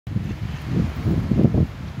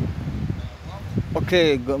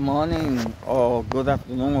Okay, good morning, or good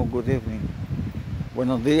afternoon, or good evening.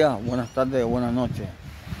 Buenos días, buenas tardes, buenas noches.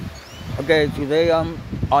 Okay, today I'm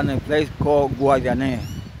on a place called Guayanes,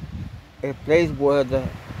 a place where the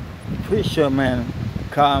fishermen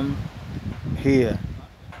come here.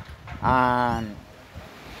 And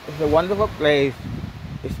it's a wonderful place.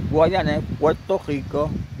 It's Guayanes, Puerto Rico,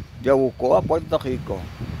 Yabucoa, Puerto Rico.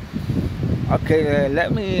 Okay,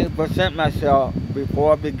 let me present myself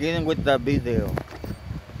before beginning with the video.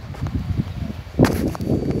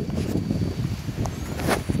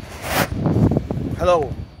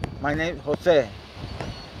 Hello, my name is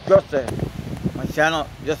Joseph, my channel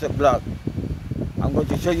Joseph Blog. I'm going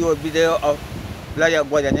to show you a video of Playa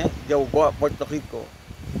Guayanes, Yabucoa, Puerto Rico.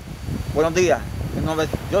 Buenos días, mi nombre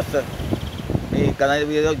es Joseph, mi canal de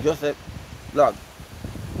video Joseph Blog.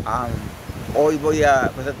 Hoy voy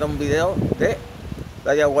a presentar un video de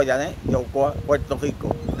Playa Guayanes, Yabucoa, Puerto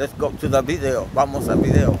Rico. Let's go to the video, vamos al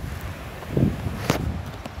video.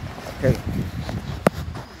 Okay.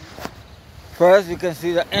 First, you can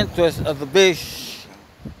see the entrance of the beach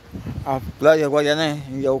of Playa Guayanes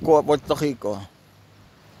in Yabucoa, Puerto Rico.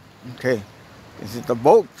 Okay, this is the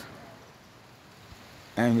boat,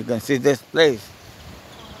 and you can see this place.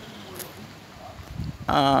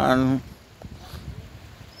 And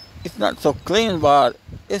it's not so clean, but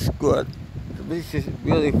it's good. The beach is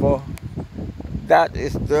beautiful. That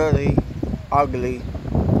is dirty, ugly.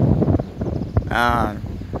 And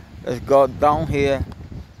let's go down here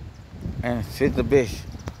and see the beach.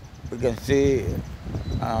 We can see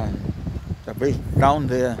the beach down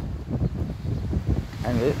there,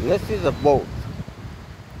 and let's see the boat.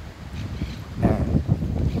 And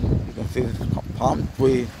you can see the palm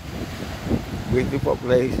trees, beautiful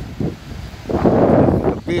place.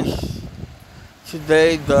 The beach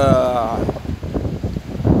today, the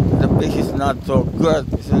beach is not so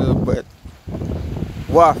good. It's a little bit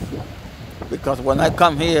rough because when I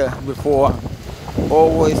come here before,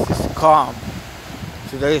 always is calm.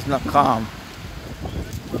 Today is not calm.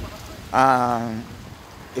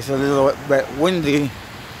 It's a little bit windy,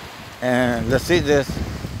 and let's see this.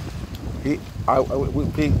 We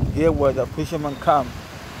here where the fishermen come.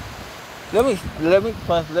 Let me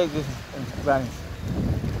translate this in Spanish.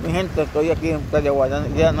 Mi gente, estoy aquí en Playa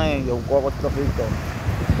Guayanes, en Yabucoa, Puerto Rico,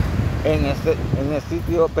 en el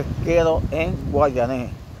sitio pesquero en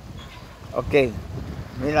Guayanés. Ok.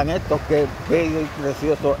 Miren esto, que bello y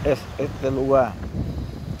precioso es este lugar.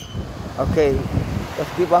 Ok,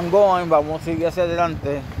 let's keep on going, vamos a seguir hacia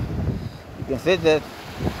adelante. You can see this,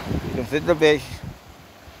 you can see the beach.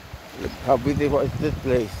 Look how beautiful is this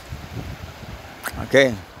place.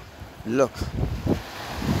 Okay, look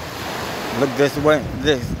this way,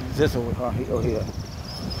 this over here.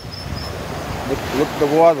 Look the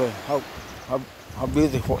water, how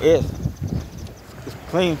beautiful it is. It's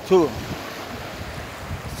clean too.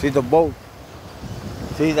 See the boat,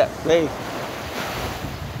 see that place,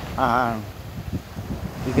 and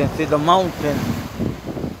you can see the mountain,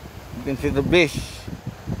 you can see the beach,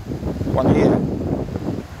 one here,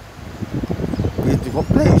 beautiful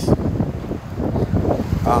place.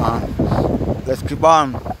 Let's keep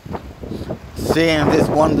on seeing this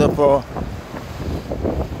wonderful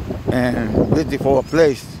and beautiful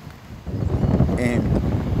place in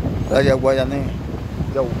Playa Guayanes,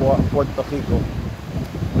 Yabucoa, Puerto Rico.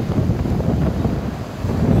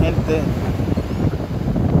 Gente,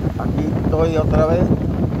 aquí estoy otra vez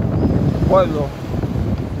en mi pueblo,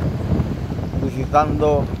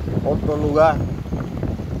 visitando otro lugar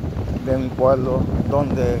de mi pueblo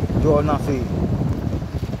donde yo nací.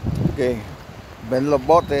 Que ven los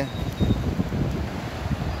botes,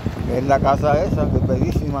 es la casa esa, que es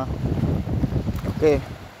bellísima. Que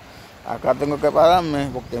acá tengo que pararme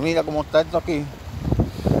porque mira cómo está esto aquí.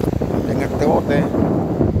 Ven este bote,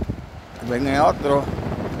 ven el otro.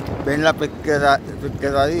 Ven la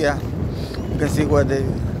pesquería. You can see where they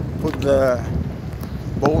put the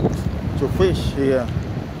boat to fish here.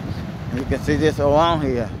 And you can see this around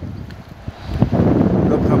here.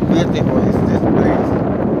 Look how beautiful is this place.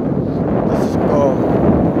 This is called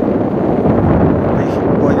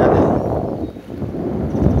Guayanes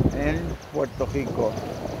in Puerto Rico.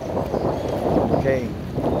 Okay.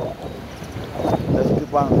 Let's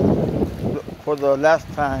keep on for the last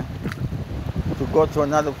time to go to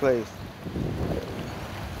another place.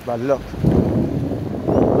 But look.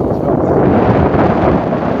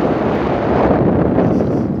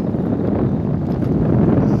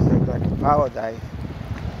 This is like paradise.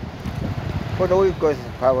 Puerto Rico is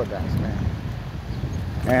paradise, man.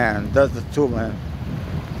 And that's the truth, man.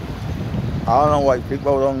 I don't know why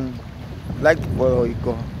people don't like Puerto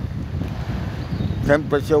Rico.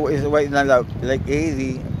 Temperature is right now like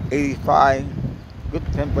 80, 85.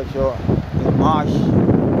 Good temperature in March 15,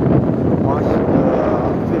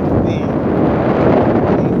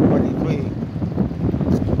 2023.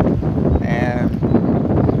 And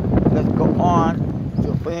let's go on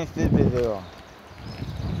to finish this video.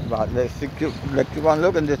 But let's keep on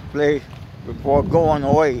looking at this place before going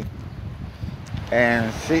away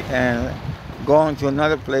and going to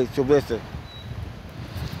another place to visit.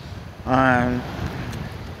 And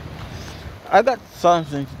I got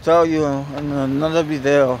something to tell you in another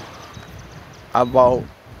video about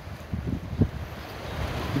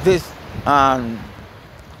this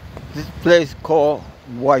place called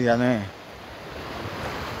Guayanes.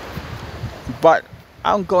 But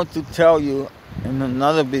I'm going to tell you in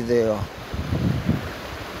another video.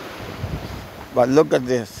 But look at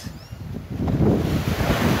this.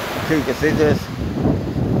 Okay, you can see this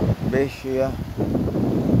base here.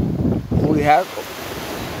 We have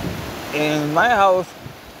in my house,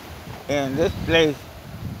 in this place,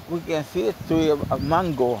 we can see a tree of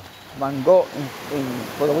mango. Mango in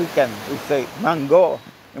Puerto Rican, we say mango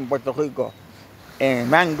in Puerto Rico, and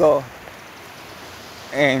mango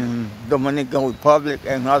in Dominican Republic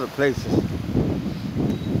and other places.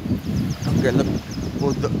 Okay,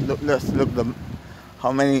 let's look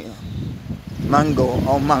how many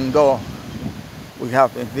mango we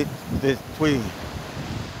have in this tree.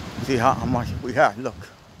 See how much we have. Look,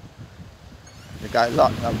 we got a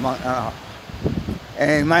lot of mango.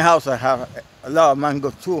 And in my house, I have a lot of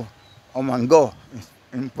mango too, or mango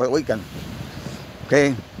in Puerto Rican.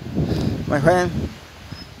 Okay, my friend,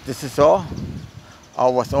 this is all. I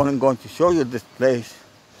was only going to show you this place,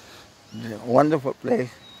 this wonderful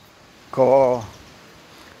place called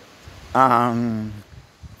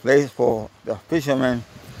place for the fishermen,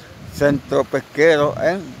 Centro Pesquero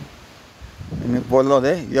en el pueblo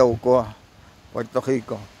de Yabucoa, Puerto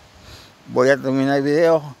Rico. Voy a terminar el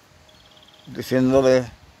video diciéndole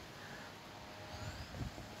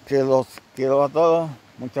que los quiero a todos,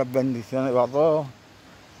 muchas bendiciones para todos,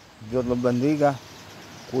 Dios los bendiga,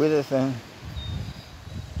 cuídense,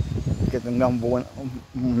 que tengan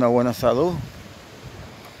una buena salud,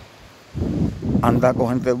 anda con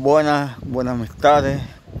gente buenas amistades,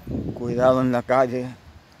 cuidado en la calle,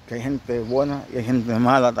 que hay gente buena y hay gente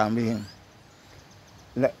mala también.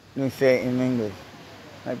 Let me say in English.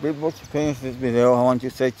 My people, to finish this video, I want to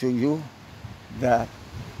say to you that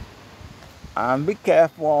be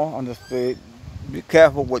careful on the street, be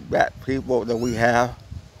careful with bad people that we have,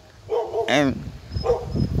 and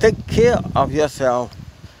take care of yourself,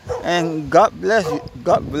 and God bless you.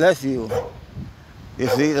 God bless you. You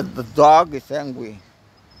see that the dog is angry.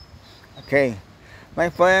 Okay, my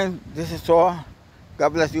friend, this is all.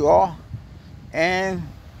 God bless you all. And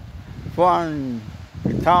from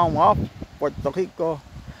the town of Puerto Rico,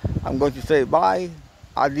 I'm going to say bye,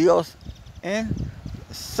 adios, and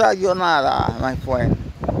sayonara, my friend.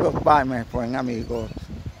 Goodbye, my friend, amigos.